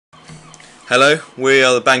Hello, we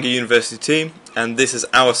are the Bangor University team, and this is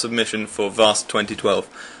our submission for VAST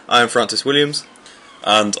 2012. I am Francis Williams.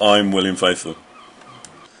 And I'm William Faithful.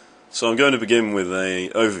 So I'm going to begin with an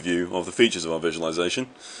overview of the features of our visualization.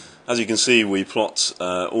 As you can see, we plot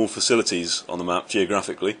all facilities on the map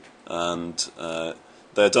geographically, and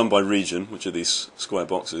they're done by region, which are these square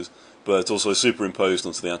boxes, but also superimposed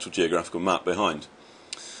onto the actual geographical map behind.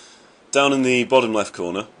 Down in the bottom left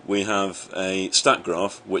corner we have a stack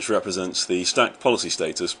graph which represents the stacked policy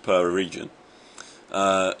status per region.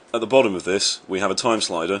 At the bottom of this we have a time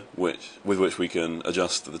slider with which we can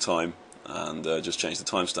adjust the time and just change the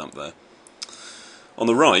timestamp there. On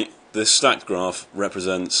the right, this stacked graph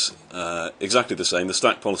represents exactly the same, the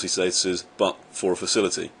stacked policy statuses, but for a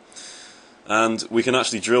facility. And we can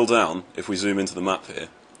actually drill down, if we zoom into the map here,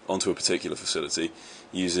 onto a particular facility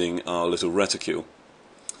using our little reticule.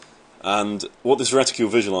 And what this reticule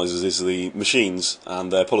visualises is the machines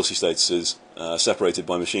and their policy statuses separated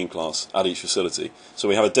by machine class at each facility. So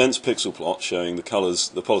we have a dense pixel plot showing the colours,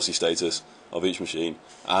 the policy status of each machine,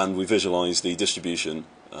 and we visualise the distribution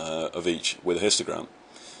of each with a histogram.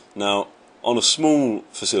 Now, on a small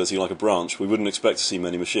facility like a branch, we wouldn't expect to see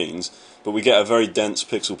many machines, but we get a very dense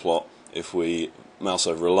pixel plot if we mouse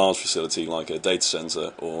over a large facility like a data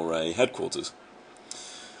centre or a headquarters.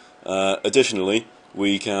 Additionally,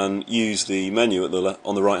 we can use the menu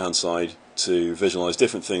on the right hand side to visualise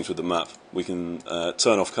different things with the map. We can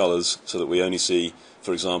turn off colours so that we only see,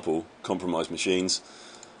 for example, compromised machines,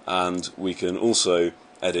 and we can also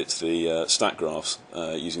edit the stack graphs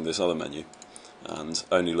using this other menu and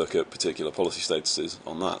only look at particular policy statuses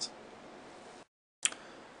on that.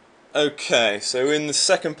 Okay, so in the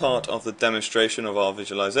second part of the demonstration of our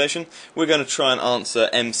visualization, we're going to try and answer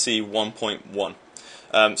MC 1.1.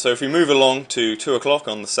 So if we move along to 2 o'clock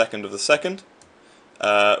on the 2nd of the 2nd,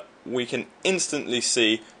 we can instantly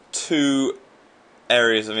see two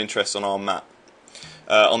areas of interest on our map.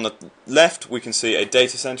 On the left we can see a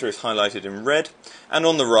data center is highlighted in red, and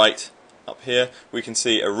on the right, up here, we can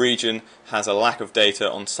see a region has a lack of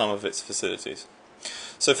data on some of its facilities.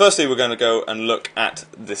 So firstly we're going to go and look at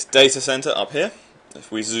this data center up here.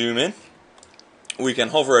 If we zoom in, we can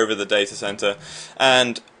hover over the data center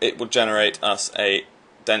and it will generate us a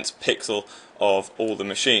dense pixel of all the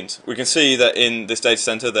machines. We can see that in this data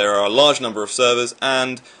center there are a large number of servers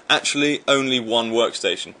and actually only one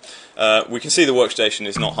workstation. We can see the workstation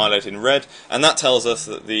is not highlighted in red, and that tells us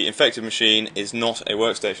that the infected machine is not a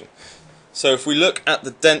workstation. So if we look at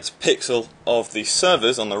the dense pixel of the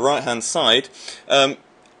servers on the right hand side,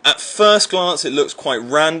 at first glance it looks quite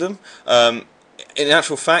random. In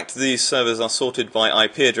actual fact, these servers are sorted by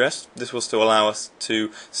IP address. This was to allow us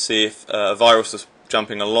to see if a virus was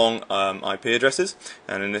jumping along IP addresses,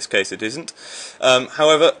 and in this case it isn't.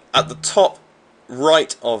 However, at the top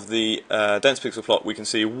right of the dense pixel plot we can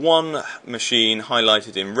see one machine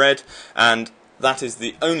highlighted in red, and that is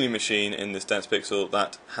the only machine in this dense pixel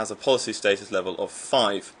that has a policy status level of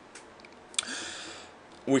 5.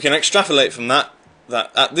 We can extrapolate from that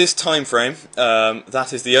at this time frame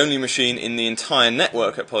that is the only machine in the entire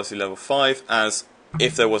network at policy level 5, as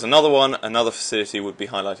if there was another one, another facility would be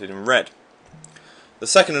highlighted in red. The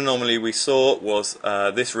second anomaly we saw was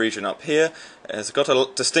this region up here. It's got a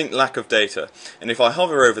distinct lack of data, and if I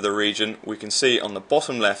hover over the region we can see on the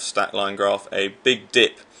bottom left stack line graph a big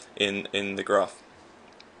dip in the graph.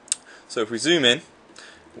 So if we zoom in,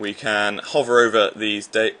 we can hover over these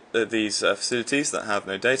facilities that have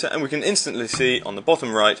no data, and we can instantly see on the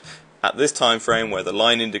bottom right at this time frame where the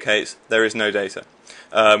line indicates there is no data.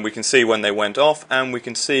 We can see when they went off, and we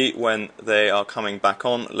can see when they are coming back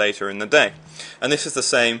on later in the day. And this is the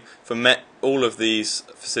same for all of these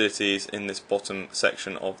facilities in this bottom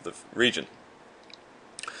section of the region.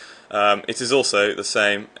 It is also the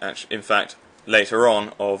same, in fact, later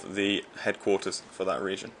on of the headquarters for that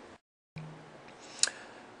region.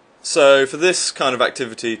 So for this kind of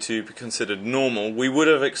activity to be considered normal, we would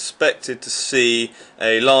have expected to see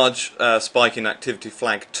a large spike in activity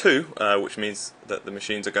flag 2, which means that the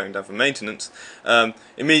machines are going down for maintenance,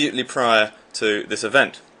 immediately prior to this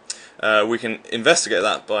event. We can investigate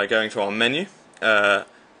that by going to our menu,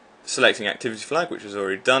 selecting activity flag, which is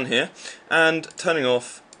already done here, and turning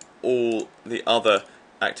off all the other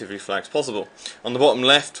activity flags possible. On the bottom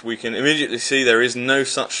left we can immediately see there is no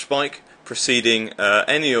such spike preceding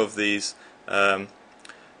any of these shutdowns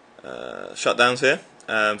here,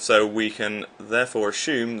 so we can therefore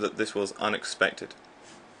assume that this was unexpected.